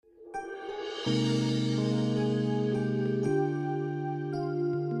Welcome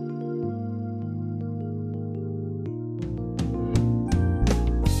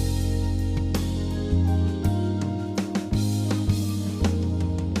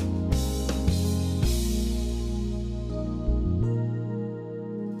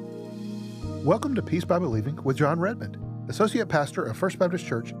to Peace by Believing with John Redmond, Associate Pastor of First Baptist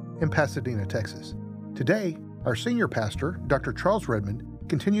Church in Pasadena, Texas. Today, our Senior Pastor, Dr. Charles Redmond,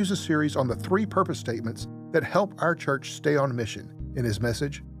 continues a series on the 3 purpose statements that help our church stay on mission in his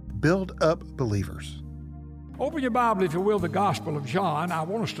message, Build Up Believers. Open your Bible, if you will, the Gospel of John. I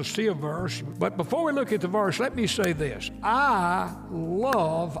want us to see a verse, but before we look at the verse, let me say this. I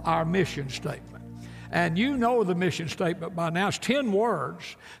love our mission statement. And you know the mission statement by now. It's 10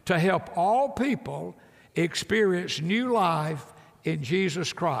 words to help all people experience new life in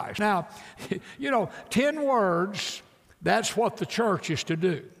Jesus Christ. Now, 10 words, that's what the church is to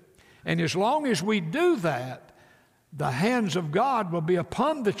do. And as long as we do that, the hands of God will be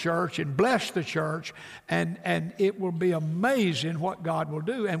upon the church and bless the church, and it will be amazing what God will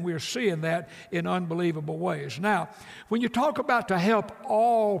do, and we're seeing that in unbelievable ways. Now, when you talk about to help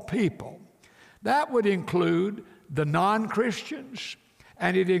all people, that would include the non-Christians,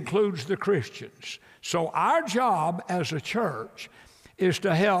 and it includes the Christians. So our job as a church is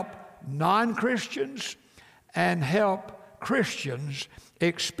to help non-Christians and help Christians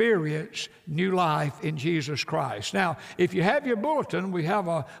experience new life in Jesus Christ. Now, if you have your bulletin, we have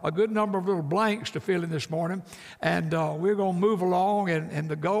a good number of little blanks to fill in this morning, and we're going to move along, and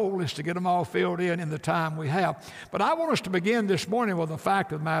the goal is to get them all filled in the time we have. But I want us to begin this morning with the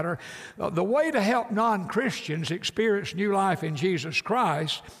fact of the matter. The way to help non-Christians experience new life in Jesus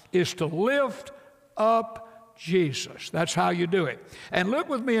Christ is to lift up Jesus. That's how you do it. And look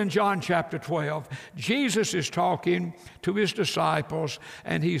with me in John chapter 12. Jesus is talking to his disciples,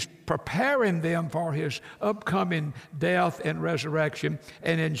 and he's preparing them for his upcoming death and resurrection.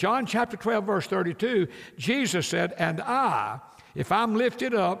 And in John chapter 12, verse 32, Jesus said, "And I, if I'm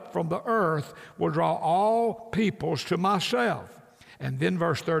lifted up from the earth, will draw all peoples to myself." And then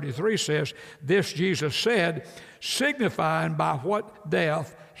verse 33 says, "This Jesus said, signifying by what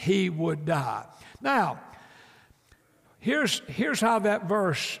death he would die." Now, Here's how that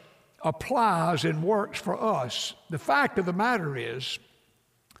verse applies and works for us. The fact of the matter is,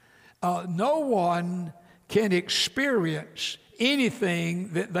 no one can experience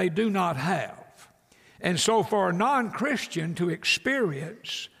anything that they do not have. And so for a non-Christian to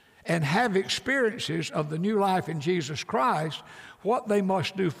experience and have experiences of the new life in Jesus Christ, what they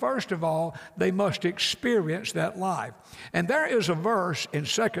must do, first of all, they must experience that life. And there is a verse in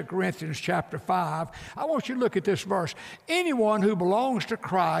 2 Corinthians chapter 5. I want you to look at this verse. Anyone who belongs to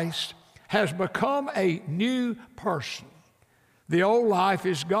Christ has become a new person. The old life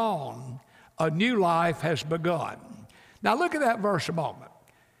is gone. A new life has begun. Now look at that verse a moment.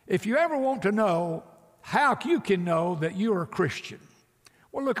 If you ever want to know how you can know that you are a Christian,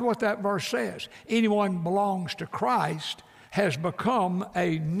 well, look at what that verse says. Anyone who belongs to Christ has become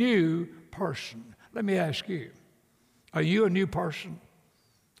a new person. Let me ask you, are you a new person?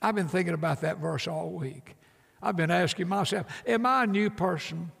 I've been thinking about that verse all week. I've been asking myself, am I a new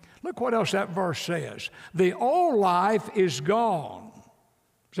person? Look what else that verse says. The old life is gone.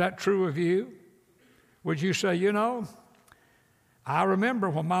 Is that true of you? Would you say, I remember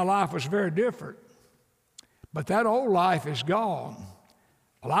when my life was very different, but that old life is gone.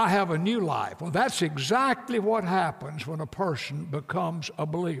 Well, I have a new life. Well, that's exactly what happens when a person becomes a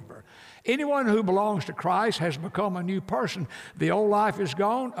believer. Anyone who belongs to Christ has become a new person. The old life is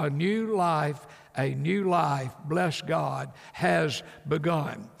gone. A new life, bless God, has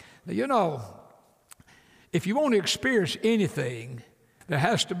begun. Now, if you want to experience anything, there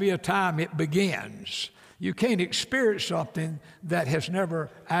has to be a time it begins. You can't experience something that has never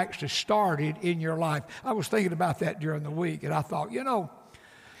actually started in your life. I was thinking about that during the week, and I thought,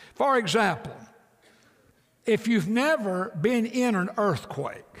 for example, if you've never been in an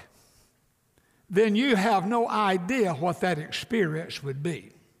earthquake, then you have no idea what that experience would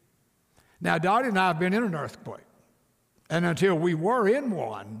be. Now, Dottie and I have been in an earthquake, and until we were in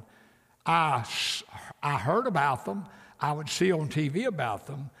one, I heard about them. I would see on TV about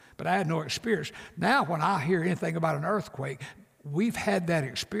them, but I had no experience. Now, when I hear anything about an earthquake, we've had that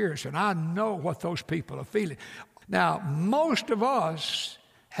experience, and I know what those people are feeling. Now, most of us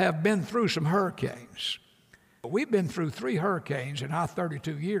have been through some hurricanes. We've been through 3 hurricanes in our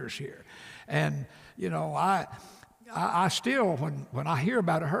 32 years here. And, I still, when I hear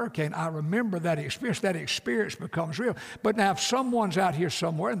about a hurricane, I remember that experience. That experience becomes real. But now if someone's out here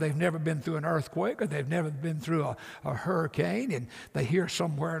somewhere and they've never been through an earthquake or they've never been through a hurricane, and they hear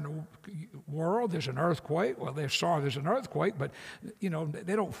somewhere in the world there's an earthquake, well, they're sorry there's an earthquake, but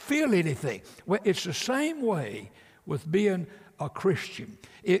they don't feel anything. Well, it's the same way with being a Christian.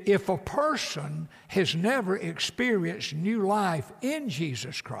 If a person has never experienced new life in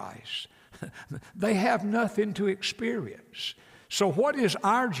Jesus Christ, they have nothing to experience. So what is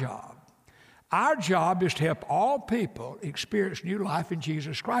our job? Our job is to help all people experience new life in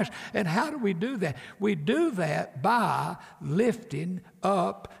Jesus Christ. And how do we do that? We do that by lifting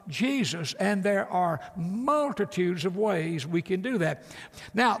up Jesus. And there are multitudes of ways we can do that.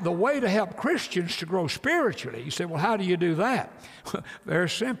 Now, the way to help Christians to grow spiritually, you say, well, how do you do that? Very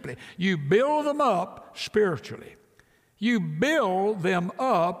simply, you build them up spiritually. You build them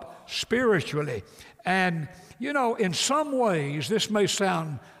up spiritually. And, in some ways, this may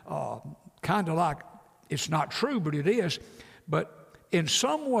sound kind of like it's not true, but it is. But in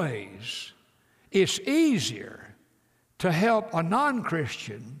some ways, it's easier to help a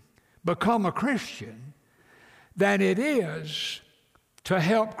non-Christian become a Christian than it is to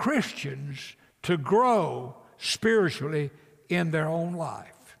help Christians to grow spiritually in their own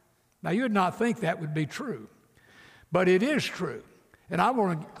life. Now, you would not think that would be true, but it is true. And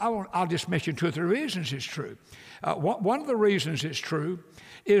I'll just mention 2 or 3 reasons it's true. One of the reasons it's true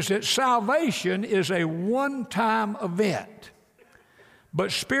is that salvation is a one-time event,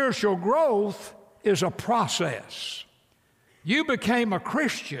 but spiritual growth is a process. You became a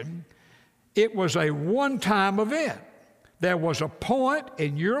Christian, it was a one-time event. There was a point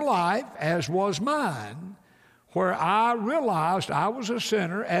in your life, as was mine, where I realized I was a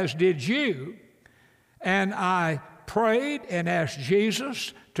sinner, as did you, and I prayed and asked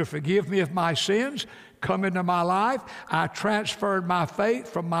Jesus to forgive me of my sins, come into my life. I transferred my faith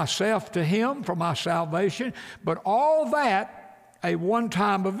from myself to Him for my salvation, but all that a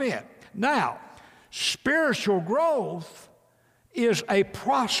one-time event. Now, spiritual growth is a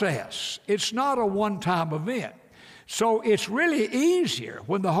process. It's not a one-time event. So it's really easier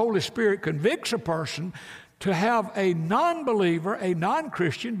when the Holy Spirit convicts a person to have a non-believer, a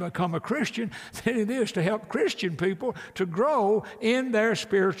non-Christian, become a Christian than it is to help Christian people to grow in their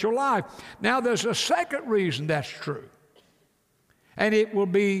spiritual life. Now, there's a second reason that's true. And it will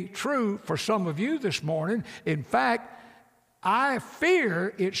be true for some of you this morning. In fact, I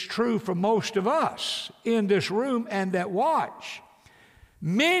fear it's true for most of us in this room and that watch.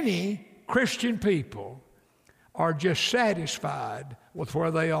 Many Christian people are just satisfied with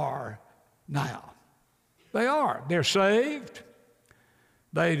where they are now. They are. They're saved.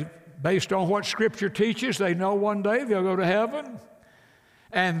 Based on what Scripture teaches, they know one day they'll go to heaven.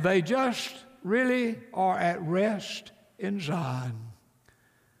 And they just really are at rest in Zion.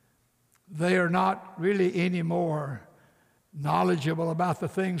 They are not really any more knowledgeable about the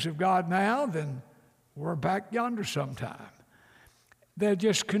things of God now than were back yonder sometime. They're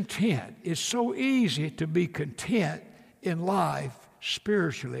just content. It's so easy to be content in life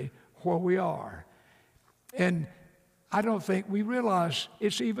spiritually where we are. And I don't think we realize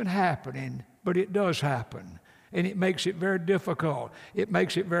it's even happening, but it does happen. And it makes it very difficult. It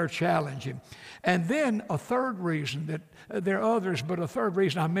makes it very challenging. And then a third reason that there are others, but a third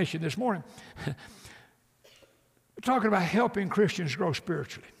reason I mentioned this morning, we're talking about helping Christians grow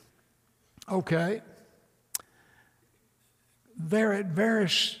spiritually. Okay. They're at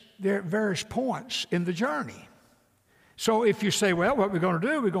various points in the journey. So if you say, well, what we're going to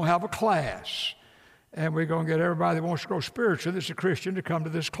do, we're going to have a class. And we're going to get everybody that wants to grow spiritually that's a Christian to come to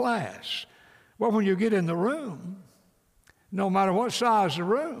this class. Well, when you get in the room, no matter what size the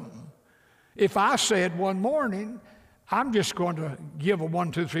room, if I said one morning, I'm just going to give a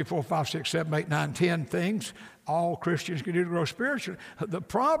 1, 2, 3, 4, 5, 6, 7, 8, 9, 10 things all Christians can do to grow spiritually. The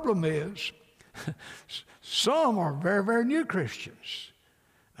problem is some are very, very new Christians.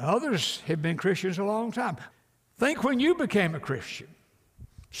 Others have been Christians a long time. Think when you became a Christian.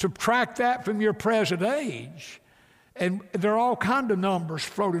 Subtract that from your present age, and there are all kinds of numbers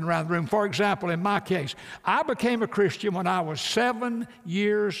floating around the room. For example, in my case, I became a Christian when I was 7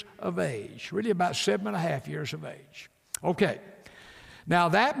 years of age, really about 7.5 years of age. Okay, now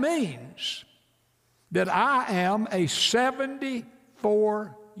that means that I am a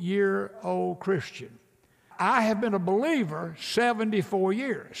 74-year-old Christian. I have been a believer 74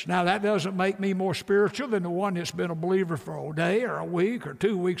 years. Now, that doesn't make me more spiritual than the one that's been a believer for a day or a week or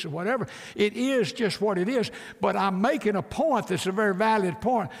 2 weeks or whatever. It is just what it is. But I'm making a point that's a very valid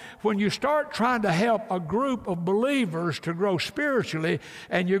point. When you start trying to help a group of believers to grow spiritually,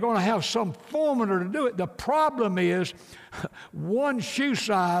 and you're going to have some formula to do it, the problem is one shoe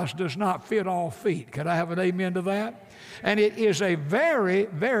size does not fit all feet. Could I have an amen to that? And it is a very,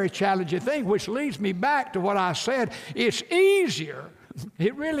 very challenging thing, which leads me back to what I said. It's easier,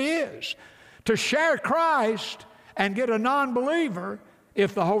 it really is, to share Christ and get a non-believer,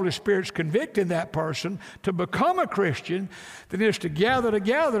 if the Holy Spirit's convicting that person, to become a Christian, than it is to gather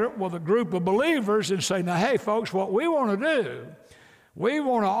together with a group of believers and say, now, hey, folks, what we want to do, we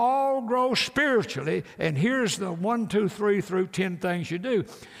want to all grow spiritually, and here's the 1, 2, 3 through 10 things you do.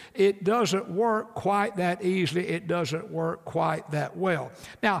 It doesn't work quite that easily. It doesn't work quite that well.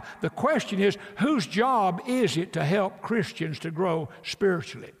 Now, the question is, whose job is it to help Christians to grow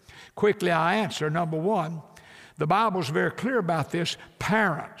spiritually? Quickly, I answer. Number one, the Bible's very clear about this.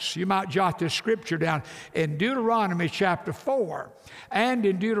 Parents. You might jot this scripture down in Deuteronomy chapter 4 and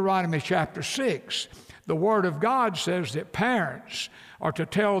in Deuteronomy chapter 6. The Word of God says that parents are to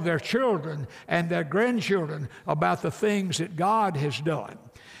tell their children and their grandchildren about the things that God has done.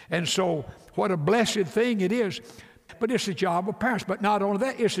 And so what a blessed thing it is. But it's the job of parents. But not only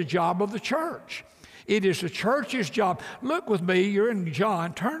that, it's the job of the church. It is the church's job. Look with me, you're in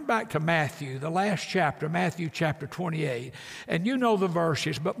John. Turn back to Matthew, the last chapter, Matthew chapter 28. And you know the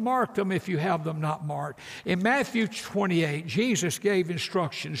verses, but mark them if you have them not marked. In Matthew 28, Jesus gave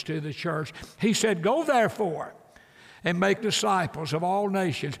instructions to the church. He said, go therefore and make disciples of all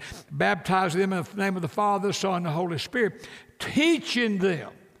nations, baptize them in the name of the Father, the Son, and the Holy Spirit, teaching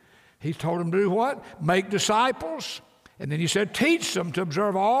them. He told them to do what? Make disciples. And then he said, teach them to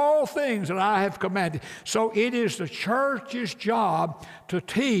observe all things that I have commanded. So it is the church's job to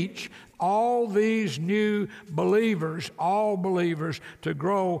teach all these new believers, all believers, to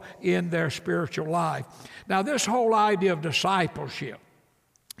grow in their spiritual life. Now, this whole idea of discipleship,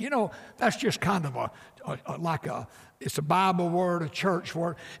 you know, that's just kind of it's a Bible word, a church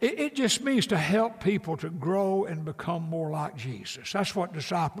word. It just means to help people to grow and become more like Jesus. That's what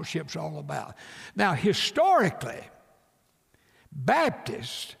discipleship's all about. Now, historically,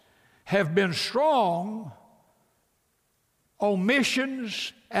 Baptists have been strong on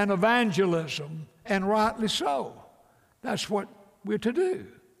missions and evangelism, and rightly so. That's what we're to do.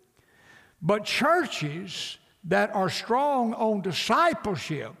 But churches that are strong on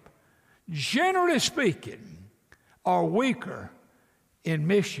discipleship, generally speaking, are weaker in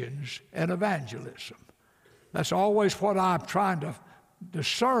missions and evangelism. That's always what I'm trying to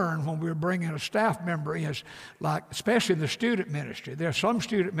discern when we're bringing a staff member in, like especially in the student ministry. There are some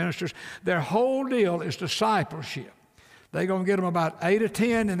student ministers, their whole deal is discipleship. They're going to get them about 8 or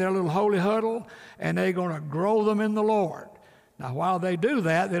 10 in their little holy huddle, and they're going to grow them in the Lord. Now, while they do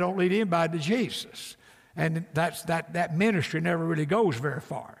that, they don't lead anybody to Jesus. And that ministry never really goes very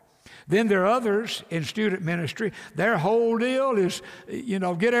far. Then there are others in student ministry, their whole deal is,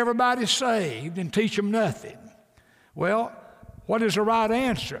 get everybody saved and teach them nothing. Well, what is the right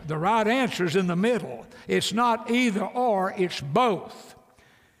answer? The right answer is in the middle. It's not either or, it's both.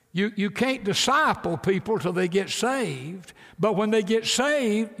 You can't disciple people till they get saved, but when they get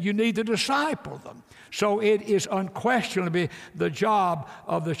saved, you need to disciple them. So it is unquestionably the job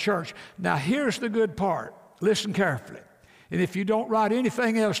of the church. Now, here's the good part. Listen carefully. And if you don't write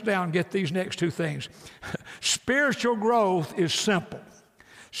anything else down, get these next two things. Spiritual growth is simple.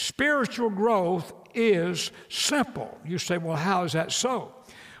 Spiritual growth is simple. You say, well, how is that so?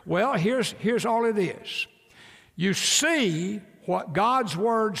 Well, here's all it is. You see what God's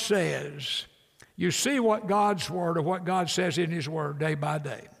Word says. You see what God's Word or what God says in His Word day by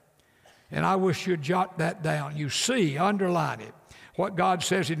day. And I wish you'd jot that down. You see, underline it, what God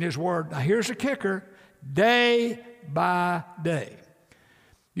says in His Word. Now, here's the kicker. Day by day.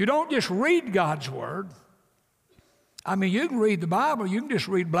 You don't just read God's Word. I mean, you can read the Bible. You can just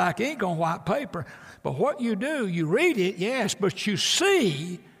read black ink on white paper. But what you do, you read it, yes, but you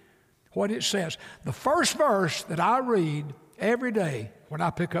see what it says. The first verse that I read every day when I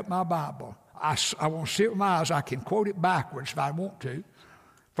pick up my Bible, I won't see it with my eyes. I can quote it backwards if I want to.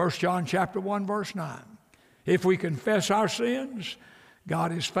 1 John chapter 1, verse 9. If we confess our sins,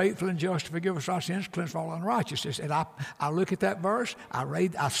 God is faithful and just to forgive us our sins, cleanse from all unrighteousness. And I look at that verse,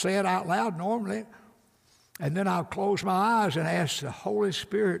 I say it out loud normally, and then I'll close my eyes and ask the Holy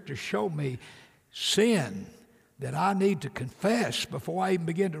Spirit to show me sin that I need to confess before I even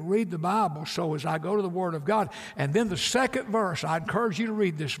begin to read the Bible, so as I go to the Word of God. And then the second verse, I encourage you to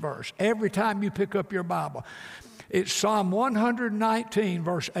read this verse every time you pick up your Bible. It's Psalm 119,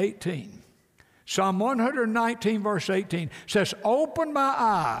 verse 18. Psalm 119, verse 18 says, "Open my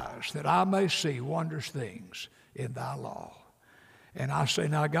eyes that I may see wondrous things in thy law." And I say,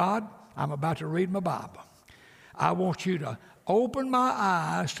 now, God, I'm about to read my Bible. I want you to open my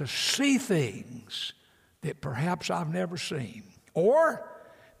eyes to see things that perhaps I've never seen, or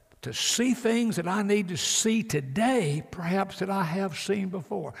to see things that I need to see today, perhaps that I have seen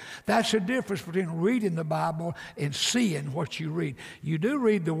before. That's the difference between reading the Bible and seeing what you read. You do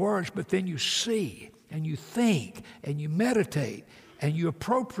read the words, but then you see, and you think, and you meditate, and you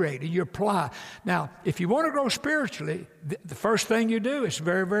appropriate, and you apply. Now, if you want to grow spiritually, the first thing you do is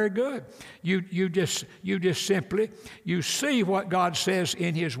very, very good. You just simply, you see what God says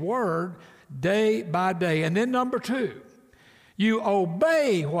in His Word day by day. And then number two, you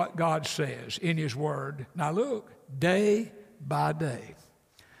obey what God says in His Word. Now look, day by day.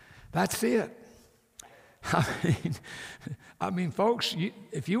 That's it. I mean, folks,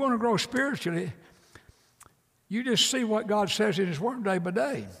 if you want to grow spiritually, you just see what God says in His Word day by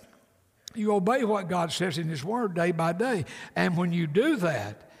day. You obey what God says in His Word day by day. And when you do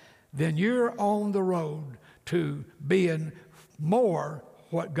that, then you're on the road to being more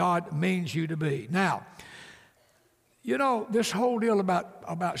what God means you to be. Now, you know, this whole deal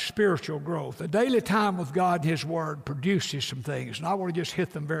about spiritual growth, a daily time with God and His Word produces some things, and I want to just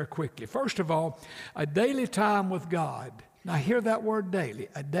hit them very quickly. First of all, a daily time with God. Now, hear that word daily,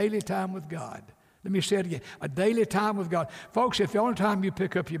 a daily time with God. Let me say it again, a daily time with God. Folks, if the only time you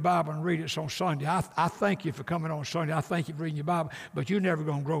pick up your Bible and read it's on Sunday, I thank you for coming on Sunday. I thank you for reading your Bible, but you're never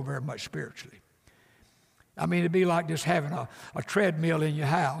going to grow very much spiritually. I mean, it'd be like just having a treadmill in your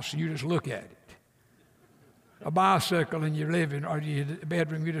house and you just look at it. A bicycle in your living or your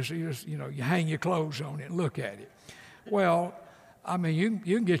bedroom, you just you hang your clothes on it and look at it. Well, I mean,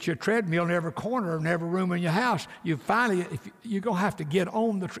 you can get your treadmill in every corner and every room in your house. You're going to have to get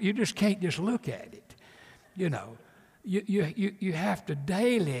on you just can't just look at it. You know, you have to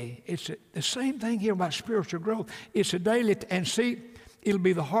daily. It's the same thing here about spiritual growth. It's a daily, and see, it'll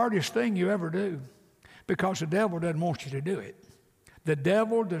be the hardest thing you ever do because the devil doesn't want you to do it. The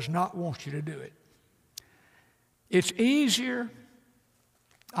devil does not want you to do it. It's easier,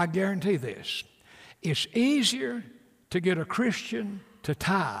 I guarantee this, it's easier to get a Christian to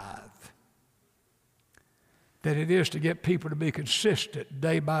tithe than it is to get people to be consistent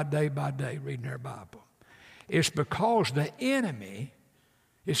day by day by day reading their Bible. It's because the enemy,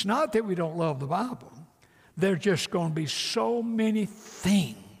 it's not that we don't love the Bible, there's just going to be so many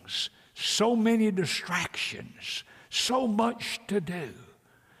things, so many distractions, so much to do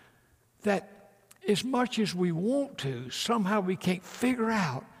that as much as we want to, somehow we can't figure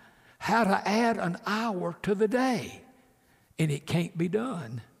out how to add an hour to the day. And it can't be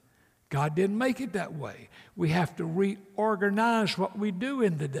done. God didn't make it that way. We have to reorganize what we do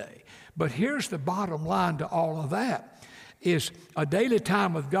in the day. But here's the bottom line to all of that, is a daily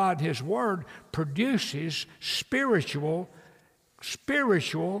time with God and His Word produces spiritual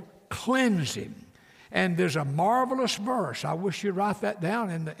cleansing. And there's a marvelous verse. I wish you'd write that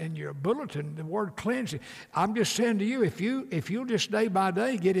down in your bulletin, the word cleansing. I'm just saying to you, if you'll just day by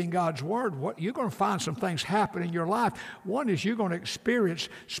day get in God's Word, you're going to find some things happen in your life. One is you're going to experience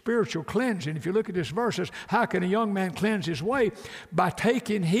spiritual cleansing. If you look at this verse, it says, how can a young man cleanse his way? By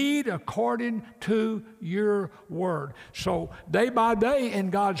taking heed according to your Word. So day by day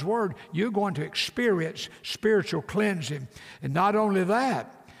in God's Word, you're going to experience spiritual cleansing. And not only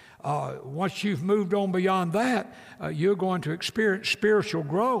that, once you've moved on beyond that, you're going to experience spiritual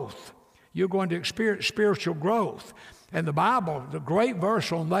growth. You're going to experience spiritual growth. And the Bible, the great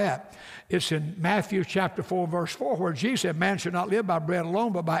verse on that, it's in Matthew chapter 4, verse 4, where Jesus said, man should not live by bread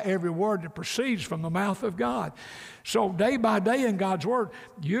alone, but by every word that proceeds from the mouth of God. So day by day in God's Word,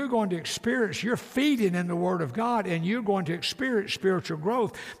 you're going to experience, you're feeding in the Word of God, and you're going to experience spiritual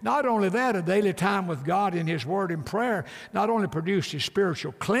growth. Not only that, a daily time with God in His Word and prayer not only produces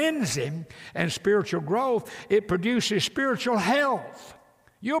spiritual cleansing and spiritual growth, it produces spiritual health.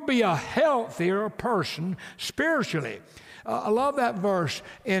 You'll be a healthier person spiritually. I love that verse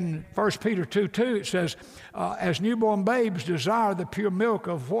in 1 Peter 2:2. It says, as newborn babes desire the pure milk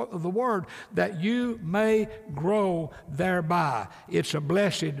of the Word, that you may grow thereby. It's a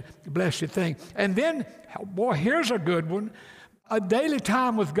blessed thing. And then, boy, here's a good one. A daily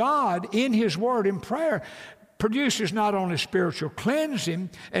time with God in His Word in prayer produces not only spiritual cleansing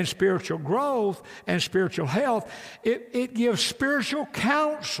and spiritual growth and spiritual health, it gives spiritual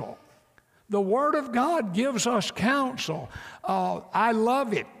counsel. The Word of God gives us counsel. I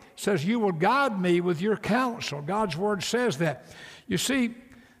love it. It says, you will guide me with your counsel. God's Word says that. You see,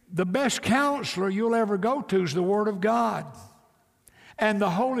 the best counselor you'll ever go to is the Word of God. And the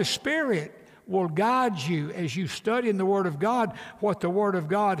Holy Spirit will guide you as you study in the Word of God what the Word of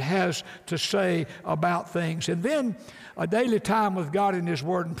God has to say about things. And then a daily time with God in His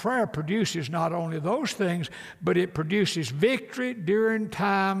Word and prayer produces not only those things, but it produces victory during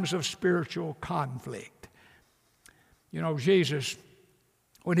times of spiritual conflict. You know, Jesus,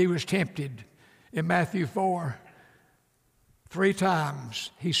 when He was tempted in Matthew 4, 3 times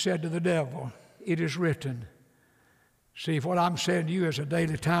He said to the devil, it is written. See, what I'm saying to you is a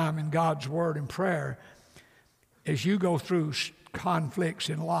daily time in God's Word and prayer. As you go through conflicts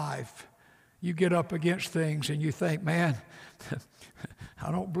in life, you get up against things and you think, man,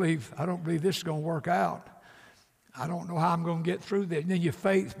 I don't believe this is going to work out. I don't know how I'm going to get through this. And then your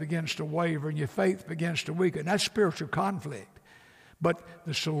faith begins to waver and your faith begins to weaken. That's spiritual conflict. But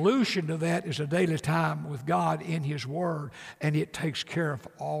the solution to that is a daily time with God in His Word, and it takes care of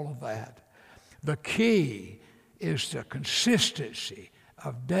all of that. The key is the consistency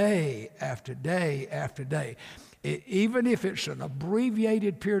of day after day after day. Even if it's an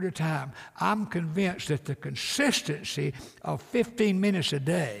abbreviated period of time, I'm convinced that the consistency of 15 minutes a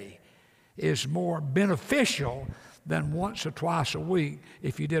day is more beneficial than once or twice a week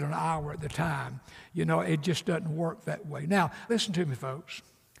if you did an hour at the time. You know, it just doesn't work that way. Now, listen to me, folks.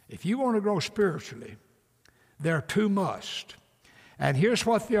 If you want to grow spiritually, there are 2 musts. And here's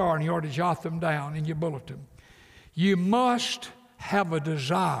what they are, and you ought to jot them down in your bulletin. You must have a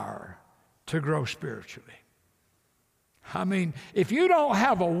desire to grow spiritually. I mean, if you don't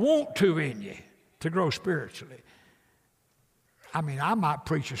have a want to in you to grow spiritually, I mean, I might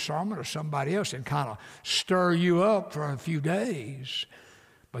preach a sermon or somebody else and kind of stir you up for a few days,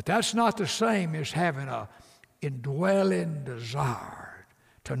 but that's not the same as having an indwelling desire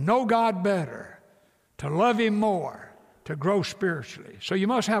to know God better, to love Him more, to grow spiritually. So you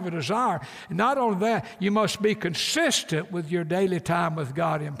must have a desire. And not only that, you must be consistent with your daily time with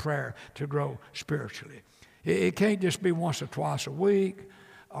God in prayer to grow spiritually. It can't just be once or twice a week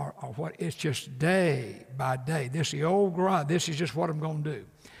or what. It's just day by day. This is the old grind. This is just what I'm going to do.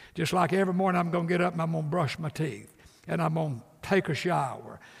 Just like every morning I'm going to get up and I'm going to brush my teeth and I'm going to take a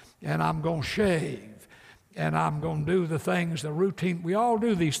shower and I'm going to shave and I'm going to do the things, the routine. We all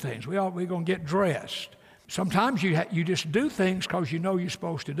do these things. We're going to get dressed. Sometimes you just do things because you know you're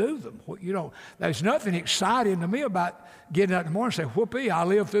supposed to do them. You know, there's nothing exciting to me about getting up in the morning and say, whoopee, I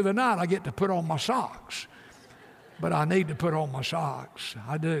live through the night. I get to put on my socks. But I need to put on my socks.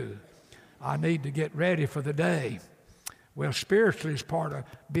 I do. I need to get ready for the day. Well, spiritually is part of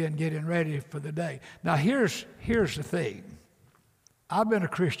getting ready for the day. Now, here's the thing. I've been a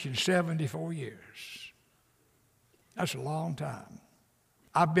Christian 74 years. That's a long time.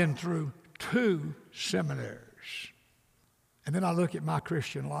 I've been through 2 seminaries. And then I look at my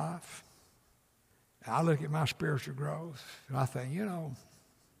Christian life, and I look at my spiritual growth, and I think, you know,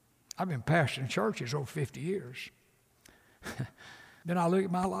 I've been pastoring churches over 50 years. Then I look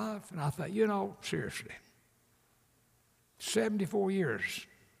at my life, and I think, you know, seriously, 74 years,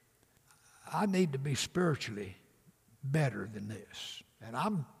 I need to be spiritually better than this. And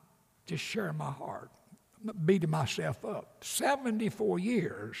I'm just sharing my heart. I'm not beating myself up. 74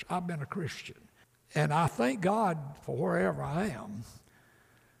 years I've been a Christian. And I thank God for wherever I am,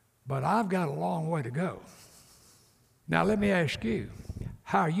 but I've got a long way to go. Now let me ask you,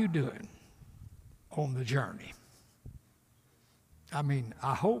 how are you doing on the journey? I mean,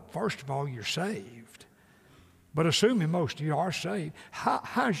 I hope, first of all, you're saved. But assuming most of you are saved,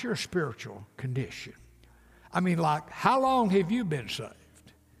 how's your spiritual condition? I mean, like, how long have you been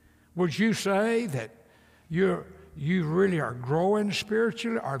saved? Would you say that you really are growing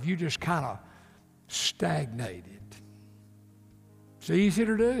spiritually, or have you just kind of stagnated? It's easy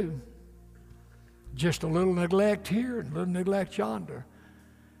to do. Just a little neglect here and a little neglect yonder.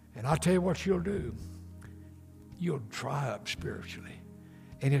 And I'll tell you what you'll do. You'll dry up spiritually.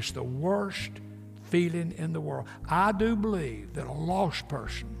 And it's the worst feeling in the world. I do believe that a lost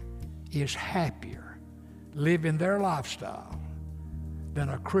person is happier living their lifestyle than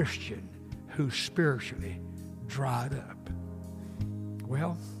a Christian who's spiritually dried up.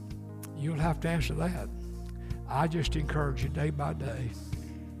 Well, you'll have to answer that. I just encourage you day by day,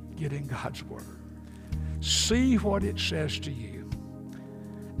 get in God's Word. See what it says to you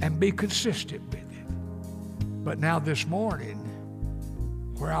and be consistent with it. But now this morning,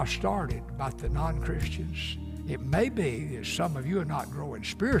 where I started about the non-Christians, it may be that some of you are not growing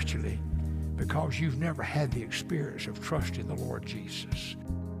spiritually because you've never had the experience of trusting the Lord Jesus.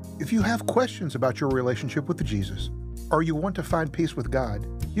 If you have questions about your relationship with Jesus, or you want to find peace with God,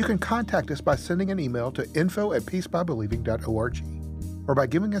 you can contact us by sending an email to info@peacebybelieving.org or by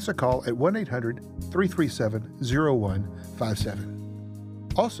giving us a call at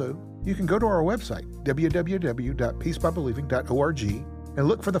 1-800-337-0157. Also, you can go to our website, www.peacebybelieving.org, and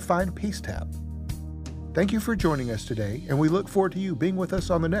look for the Find Peace tab. Thank you for joining us today, and we look forward to you being with us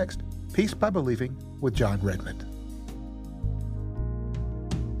on the next Peace by Believing with John Redmond.